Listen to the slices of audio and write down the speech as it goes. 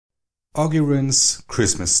Auggie Wren's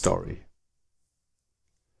Christmas Story.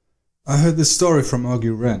 I heard this story from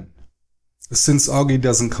Auggie Wren. Since Auggie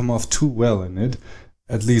doesn't come off too well in it,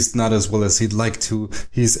 at least not as well as he'd like to,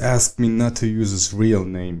 he's asked me not to use his real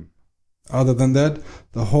name. Other than that,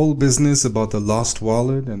 the whole business about the lost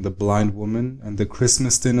wallet and the blind woman and the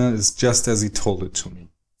Christmas dinner is just as he told it to me.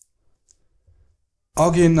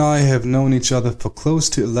 Auggie and I have known each other for close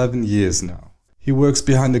to 11 years now. He works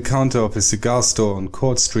behind the counter of a cigar store on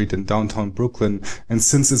Court Street in downtown Brooklyn, and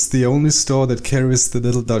since it's the only store that carries the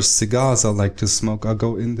little Dutch cigars I like to smoke, I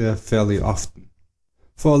go in there fairly often.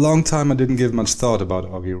 For a long time I didn't give much thought about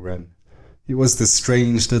Auggie Wren. He was the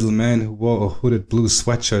strange little man who wore a hooded blue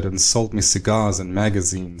sweatshirt and sold me cigars and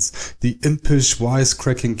magazines, the impish,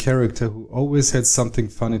 wisecracking character who always had something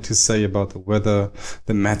funny to say about the weather,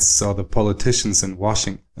 the Mets, or the politicians in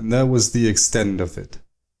Washington, and that was the extent of it.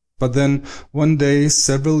 But then, one day,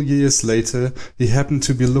 several years later, he happened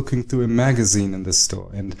to be looking through a magazine in the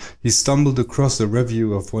store, and he stumbled across a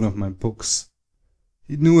review of one of my books.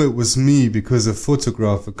 He knew it was me because a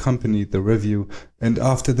photograph accompanied the review, and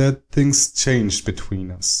after that things changed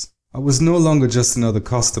between us. I was no longer just another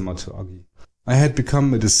customer to Auggie. I had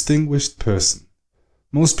become a distinguished person.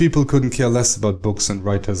 Most people couldn't care less about books and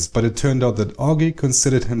writers, but it turned out that Auggie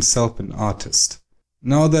considered himself an artist.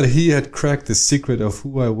 Now that he had cracked the secret of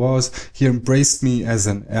who I was, he embraced me as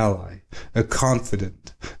an ally, a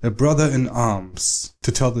confidant, a brother in arms.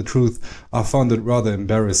 To tell the truth, I found it rather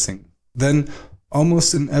embarrassing. Then,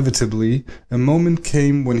 almost inevitably, a moment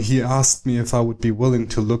came when he asked me if I would be willing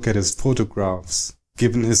to look at his photographs.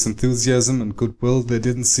 Given his enthusiasm and goodwill, there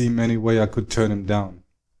didn't seem any way I could turn him down.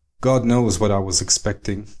 God knows what I was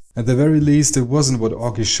expecting. At the very least, it wasn't what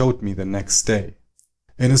Auggie showed me the next day.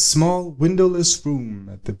 In a small, windowless room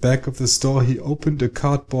at the back of the store, he opened a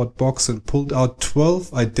cardboard box and pulled out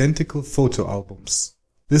 12 identical photo albums.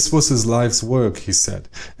 This was his life's work, he said,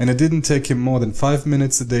 and it didn't take him more than 5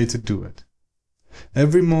 minutes a day to do it.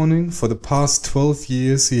 Every morning for the past 12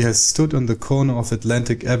 years he has stood on the corner of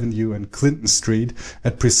Atlantic Avenue and Clinton Street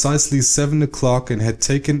at precisely 7 o'clock and had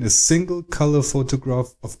taken a single color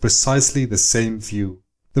photograph of precisely the same view.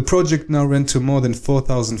 The project now ran to more than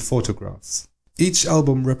 4,000 photographs. Each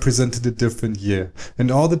album represented a different year, and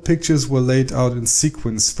all the pictures were laid out in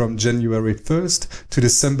sequence from January 1st to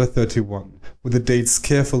December 31, with the dates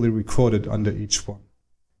carefully recorded under each one.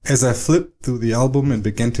 As I flipped through the album and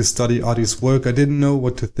began to study Auggie's work, I didn't know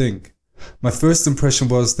what to think. My first impression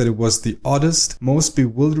was that it was the oddest, most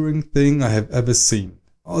bewildering thing I have ever seen.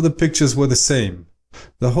 All the pictures were the same.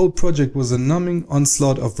 The whole project was a numbing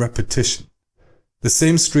onslaught of repetition. The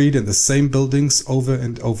same street and the same buildings over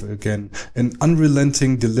and over again, an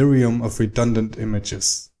unrelenting delirium of redundant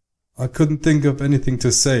images. I couldn't think of anything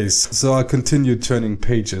to say, so I continued turning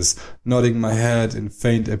pages, nodding my head in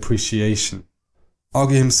faint appreciation.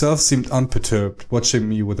 Auggie himself seemed unperturbed, watching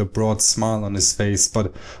me with a broad smile on his face,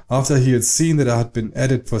 but after he had seen that I had been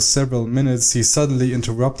at it for several minutes, he suddenly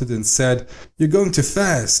interrupted and said, "You're going too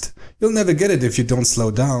fast. You'll never get it if you don't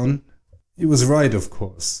slow down." He was right, of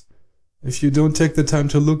course. If you don't take the time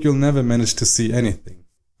to look, you'll never manage to see anything.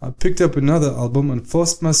 I picked up another album and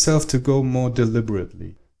forced myself to go more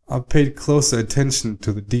deliberately. I paid closer attention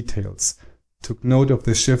to the details, took note of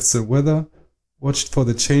the shifts in weather, watched for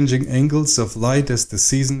the changing angles of light as the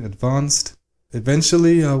season advanced.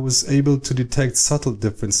 Eventually, I was able to detect subtle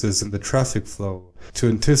differences in the traffic flow, to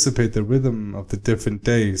anticipate the rhythm of the different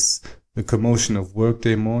days, the commotion of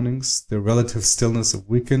workday mornings, the relative stillness of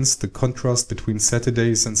weekends, the contrast between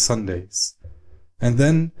Saturdays and Sundays. And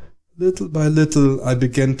then, little by little, I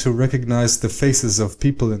began to recognize the faces of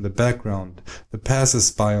people in the background, the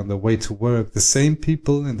passers-by on their way to work, the same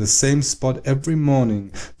people in the same spot every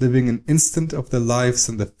morning, living an instant of their lives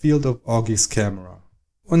in the field of Auggie's camera.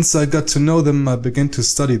 Once I got to know them, I began to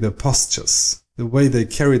study their postures, the way they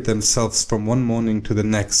carried themselves from one morning to the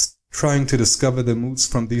next, trying to discover the moods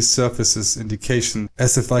from these surfaces indication,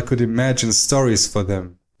 as if I could imagine stories for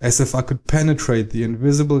them, as if I could penetrate the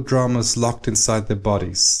invisible dramas locked inside their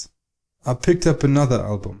bodies. I picked up another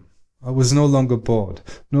album. I was no longer bored,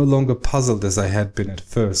 no longer puzzled as I had been at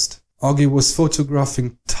first. Auggie was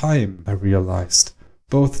photographing time, I realized,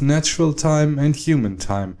 both natural time and human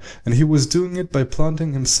time, and he was doing it by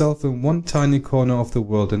planting himself in one tiny corner of the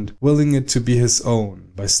world and willing it to be his own,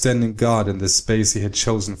 by standing guard in the space he had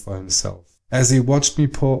chosen for himself. As he watched me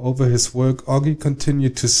pore over his work, Auggie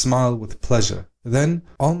continued to smile with pleasure. Then,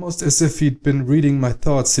 almost as if he'd been reading my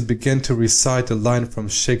thoughts, he began to recite a line from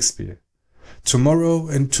Shakespeare. "Tomorrow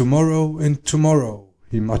and tomorrow and tomorrow,"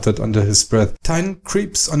 he muttered under his breath, "time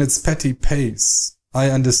creeps on its petty pace." I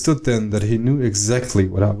understood then that he knew exactly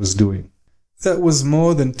what I was doing. That was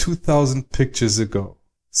more than 2,000 pictures ago.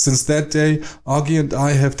 Since that day, Augie and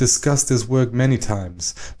I have discussed his work many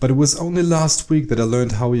times, but it was only last week that I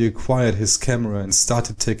learned how he acquired his camera and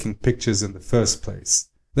started taking pictures in the first place.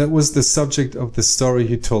 That was the subject of the story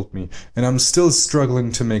he told me, and I'm still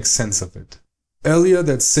struggling to make sense of it. Earlier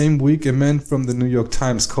that same week, a man from the New York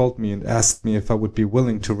Times called me and asked me if I would be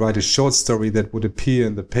willing to write a short story that would appear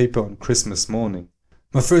in the paper on Christmas morning.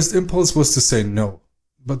 My first impulse was to say no.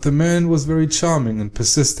 But the man was very charming and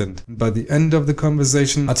persistent, and by the end of the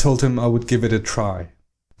conversation I told him I would give it a try.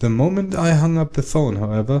 The moment I hung up the phone,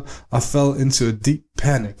 however, I fell into a deep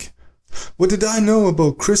panic. What did I know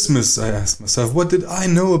about Christmas, I asked myself. What did I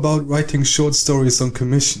know about writing short stories on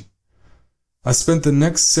commission? I spent the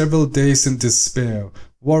next several days in despair,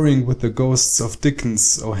 worrying with the ghosts of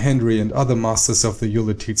Dickens, O. Henry and other masters of the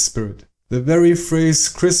Yuletide spirit. The very phrase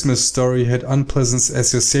Christmas story had unpleasant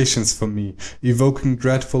associations for me, evoking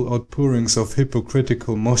dreadful outpourings of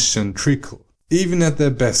hypocritical moisture and treacle. Even at their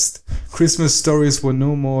best, Christmas stories were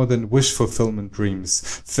no more than wish-fulfillment dreams,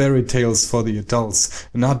 fairy tales for the adults,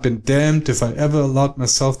 and I'd been damned if I ever allowed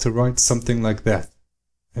myself to write something like that.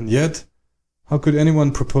 And yet, how could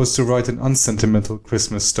anyone propose to write an unsentimental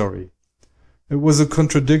Christmas story? It was a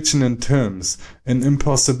contradiction in terms, an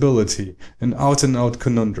impossibility, an out-and-out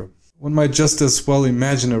conundrum. One might just as well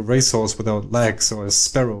imagine a racehorse without legs or a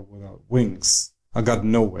sparrow without wings. I got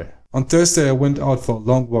nowhere. On Thursday I went out for a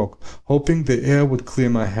long walk, hoping the air would clear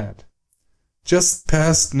my head. Just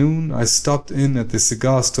past noon I stopped in at the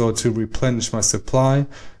cigar store to replenish my supply,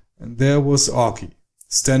 and there was Augie,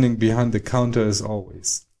 standing behind the counter as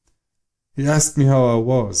always. He asked me how I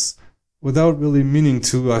was. Without really meaning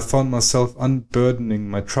to, I found myself unburdening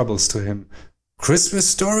my troubles to him. "Christmas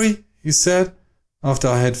story?" he said. After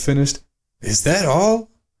I had finished, "Is that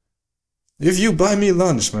all?" "If you buy me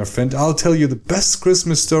lunch, my friend, I'll tell you the best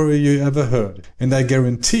Christmas story you ever heard, and I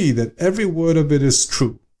guarantee that every word of it is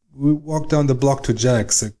true." We walked down the block to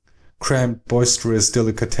Jack's, a cramped, boisterous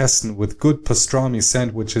delicatessen with good pastrami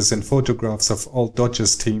sandwiches and photographs of old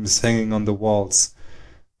Dodgers teams hanging on the walls.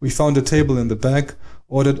 We found a table in the back,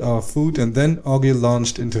 ordered our food, and then Augie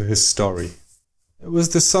launched into his story. "It was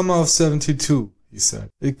the summer of '72. He said.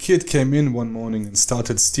 "A kid came in one morning and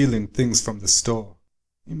started stealing things from the store.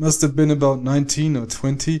 He must have been about 19 or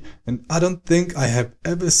 20, and I don't think I have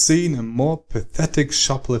ever seen a more pathetic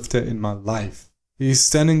shoplifter in my life. He's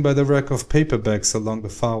standing by the rack of paperbacks along the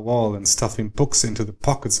far wall and stuffing books into the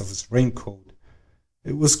pockets of his raincoat.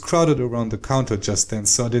 It was crowded around the counter just then,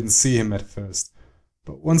 so I didn't see him at first.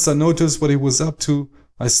 But once I noticed what he was up to,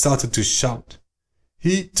 I started to shout.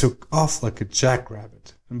 He took off like a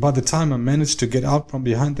jackrabbit, and by the time I managed to get out from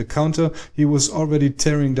behind the counter, he was already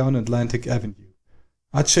tearing down Atlantic Avenue.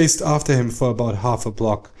 I chased after him for about half a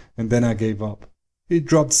block, and then I gave up. He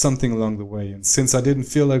dropped something along the way, and since I didn't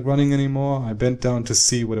feel like running anymore, I bent down to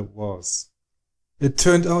see what it was. It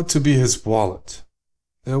turned out to be his wallet.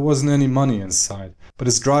 There wasn't any money inside, but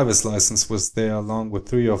his driver's license was there along with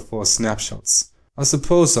 3 or 4 snapshots. I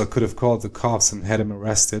suppose I could have called the cops and had him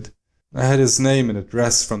arrested. I had his name and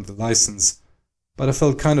address from the license, but I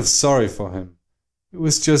felt kind of sorry for him. It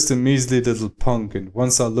was just a measly little punk, and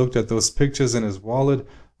once I looked at those pictures in his wallet,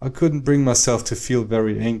 I couldn't bring myself to feel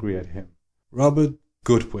very angry at him. Robert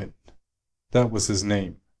Goodwin. That was his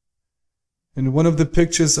name. In one of the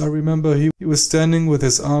pictures I remember he was standing with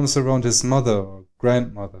his arms around his mother or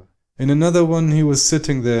grandmother. In another one he was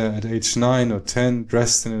sitting there at age 9 or 10,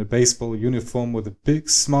 dressed in a baseball uniform with a big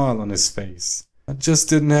smile on his face. I just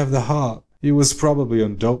didn't have the heart. He was probably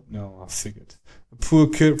on dope now, I figured. A poor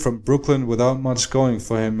kid from Brooklyn without much going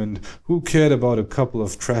for him, and who cared about a couple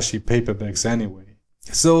of trashy paperbacks anyway?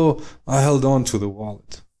 So I held on to the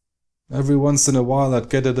wallet. Every once in a while I'd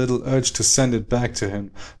get a little urge to send it back to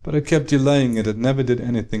him, but I kept delaying it and never did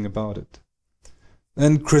anything about it.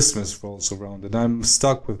 Then Christmas rolls around and I'm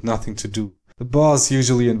stuck with nothing to do. The boss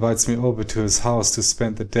usually invites me over to his house to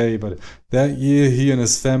spend the day, but that year he and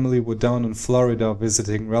his family were down in Florida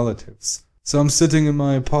visiting relatives. So I'm sitting in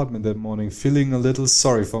my apartment that morning feeling a little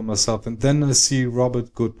sorry for myself, and then I see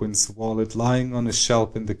Robert Goodwin's wallet lying on a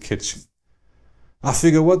shelf in the kitchen. I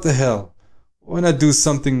figure, what the hell? Why not do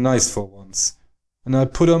something nice for once? And I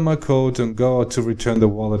put on my coat and go out to return the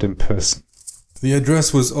wallet in person. The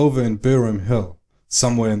address was over in Byram Hill,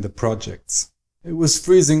 somewhere in the projects. It was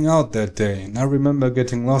freezing out that day, and I remember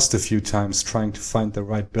getting lost a few times trying to find the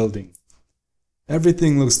right building.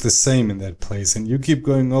 Everything looks the same in that place, and you keep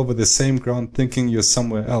going over the same ground thinking you're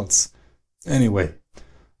somewhere else. Anyway,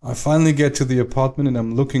 I finally get to the apartment and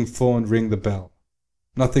I'm looking for and ring the bell.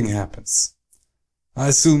 Nothing happens. I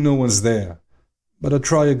assume no one's there, but I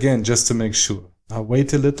try again just to make sure. I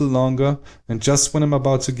wait a little longer, and just when I'm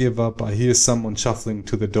about to give up, I hear someone shuffling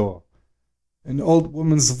to the door. An old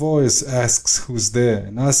woman's voice asks who's there,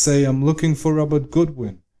 and I say I'm looking for Robert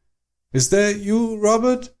Goodwin. "Is that you,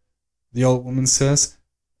 Robert?" the old woman says,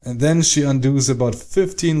 and then she undoes about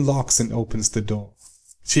 15 locks and opens the door.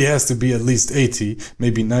 She has to be at least 80,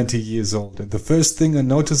 maybe 90 years old, and the first thing I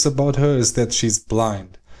notice about her is that she's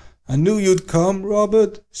blind. "I knew you'd come,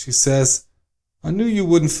 Robert," she says. "I knew you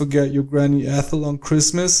wouldn't forget your Granny Ethel on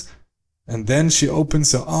Christmas." And then she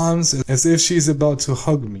opens her arms as if she's about to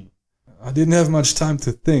hug me. I didn't have much time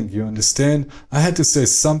to think, you understand? I had to say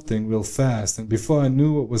something real fast, and before I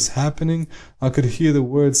knew what was happening, I could hear the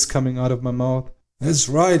words coming out of my mouth. "That's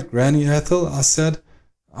right, Granny Ethel," I said.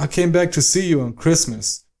 "I came back to see you on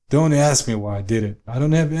Christmas. Don't ask me why I did it. I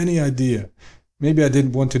don't have any idea. Maybe I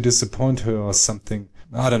didn't want to disappoint her or something.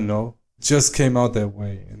 I don't know. It just came out that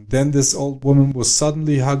way. And then this old woman was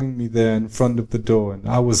suddenly hugging me there in front of the door, and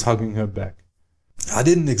I was hugging her back. I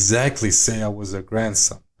didn't exactly say I was her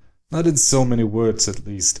grandson. Not in so many words, at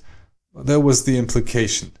least. But that was the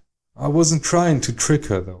implication. I wasn't trying to trick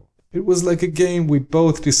her, though. It was like a game we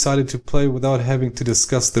both decided to play without having to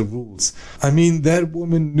discuss the rules. I mean, that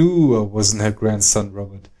woman knew I wasn't her grandson,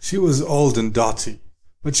 Robert. She was old and dotty,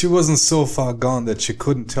 but she wasn't so far gone that she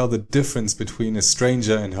couldn't tell the difference between a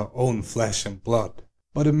stranger and her own flesh and blood.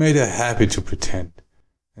 But it made her happy to pretend.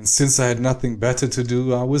 And since I had nothing better to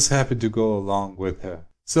do, I was happy to go along with her.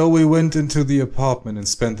 So we went into the apartment and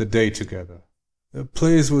spent the day together. The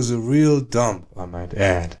place was a real dump, I might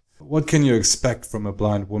add. What can you expect from a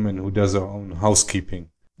blind woman who does her own housekeeping?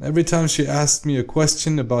 Every time she asked me a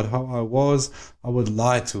question about how I was, I would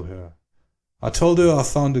lie to her. I told her I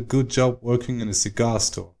found a good job working in a cigar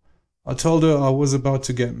store. I told her I was about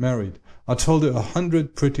to get married. I told her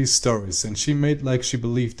 100 pretty stories, and she made like she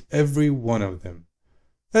believed every one of them.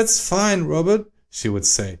 "That's fine, Robert," she would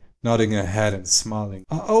say, nodding her head and smiling.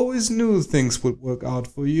 "I always knew things would work out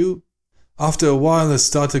for you." After a while I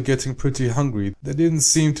started getting pretty hungry. There didn't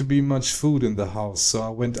seem to be much food in the house, so I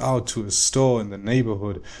went out to a store in the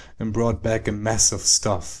neighborhood and brought back a mess of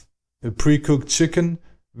stuff. A pre-cooked chicken,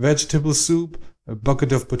 vegetable soup, a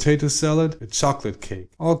bucket of potato salad, a chocolate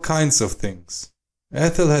cake, all kinds of things.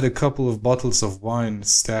 Ethel had a couple of bottles of wine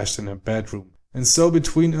stashed in her bedroom, and so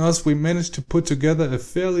between us we managed to put together a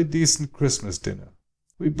fairly decent Christmas dinner.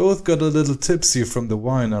 We both got a little tipsy from the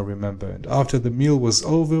wine, I remember, and after the meal was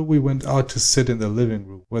over we went out to sit in the living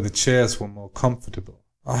room, where the chairs were more comfortable.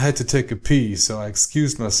 I had to take a pee, so I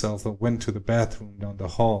excused myself and went to the bathroom down the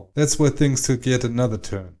hall. That's where things took yet another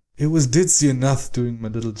turn. It was ditzy enough doing my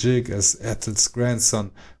little jig as Ethel's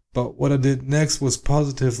grandson, but what I did next was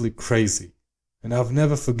positively crazy, and I've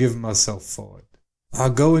never forgiven myself for it. I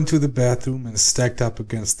go into the bathroom and stacked up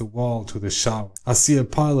against the wall to the shower, I see a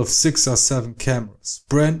pile of 6 or 7 cameras,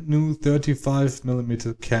 brand new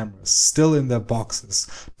 35mm cameras, still in their boxes,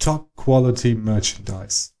 top quality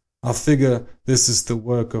merchandise. I figure this is the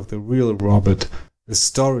work of the real Robert, a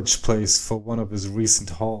storage place for one of his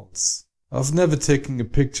recent hauls. I've never taken a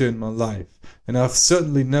picture in my life, and I've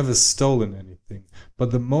certainly never stolen anything,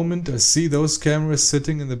 but the moment I see those cameras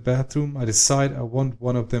sitting in the bathroom, I decide I want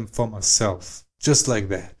one of them for myself. Just like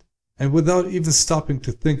that. And without even stopping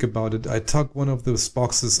to think about it, I tuck one of those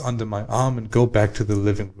boxes under my arm and go back to the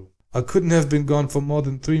living room. I couldn't have been gone for more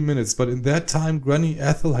than 3 minutes, but in that time Granny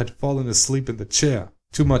Ethel had fallen asleep in the chair.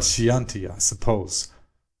 Too much Chianti, I suppose.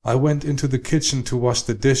 I went into the kitchen to wash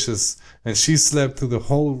the dishes, and she slept through the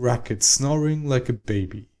whole racket, snoring like a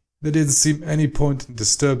baby. There didn't seem any point in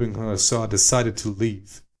disturbing her, so I decided to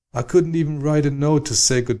leave. I couldn't even write a note to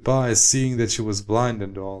say goodbye, seeing that she was blind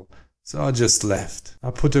and all. So I just left. I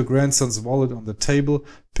put her grandson's wallet on the table,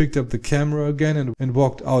 picked up the camera again and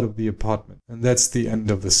walked out of the apartment. And that's the end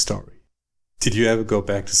of the story. "Did you ever go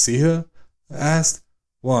back to see her?" I asked.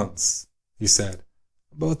 "Once," he said.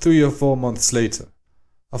 "About 3 or 4 months later.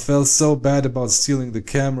 I felt so bad about stealing the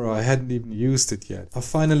camera I hadn't even used it yet. I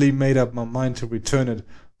finally made up my mind to return it,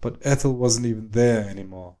 but Ethel wasn't even there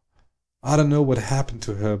anymore. I don't know what happened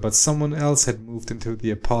to her, but someone else had moved into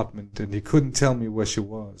the apartment and he couldn't tell me where she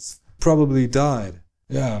was. Probably died.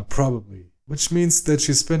 Yeah, probably. Which means that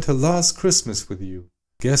she spent her last Christmas with you.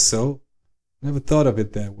 Guess so. Never thought of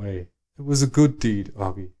it that way. It was a good deed,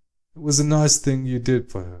 Auggie. It was a nice thing you did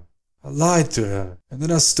for her. I lied to her, and then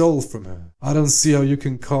I stole from her. I don't see how you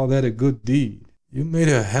can call that a good deed. You made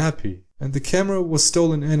her happy. And the camera was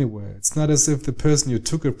stolen anyway. It's not as if the person you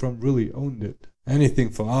took it from really owned it. Anything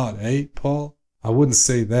for art, eh, Paul? I wouldn't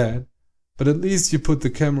say that. But at least you put the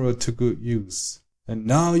camera to good use. And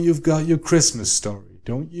now you've got your Christmas story,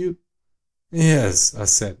 don't you?" "Yes," I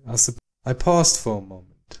said. I paused for a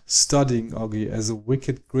moment. studying Auggie as a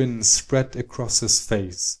wicked grin spread across his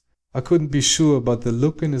face. I couldn't be sure, but the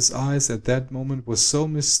look in his eyes at that moment was so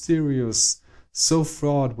mysterious, so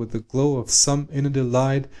fraught with the glow of some inner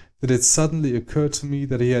delight, that it suddenly occurred to me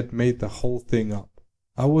that he had made the whole thing up.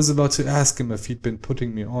 I was about to ask him if he'd been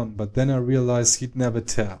putting me on, but then I realized he'd never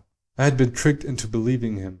tell. I had been tricked into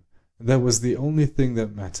believing him, and that was the only thing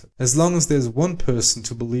that mattered. As long as there's one person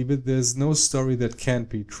to believe it, there's no story that can't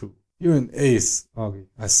be true. "You're an ace, Auggie,"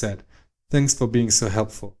 I said. "Thanks for being so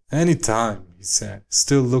helpful." "Any time," he said,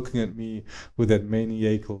 still looking at me with that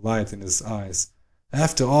maniacal light in his eyes.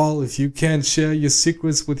 "After all, if you can't share your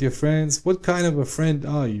secrets with your friends, what kind of a friend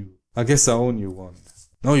are you? I guess I owe you one."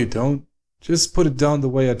 "No, you don't. Just put it down the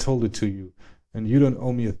way I told it to you, and you don't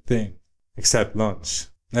owe me a thing. Except lunch."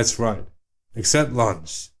 "That's right. Except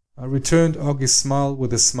lunch." I returned Auggie's smile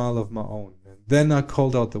with a smile of my own, and then I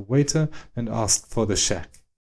called out the waiter and asked for the shack.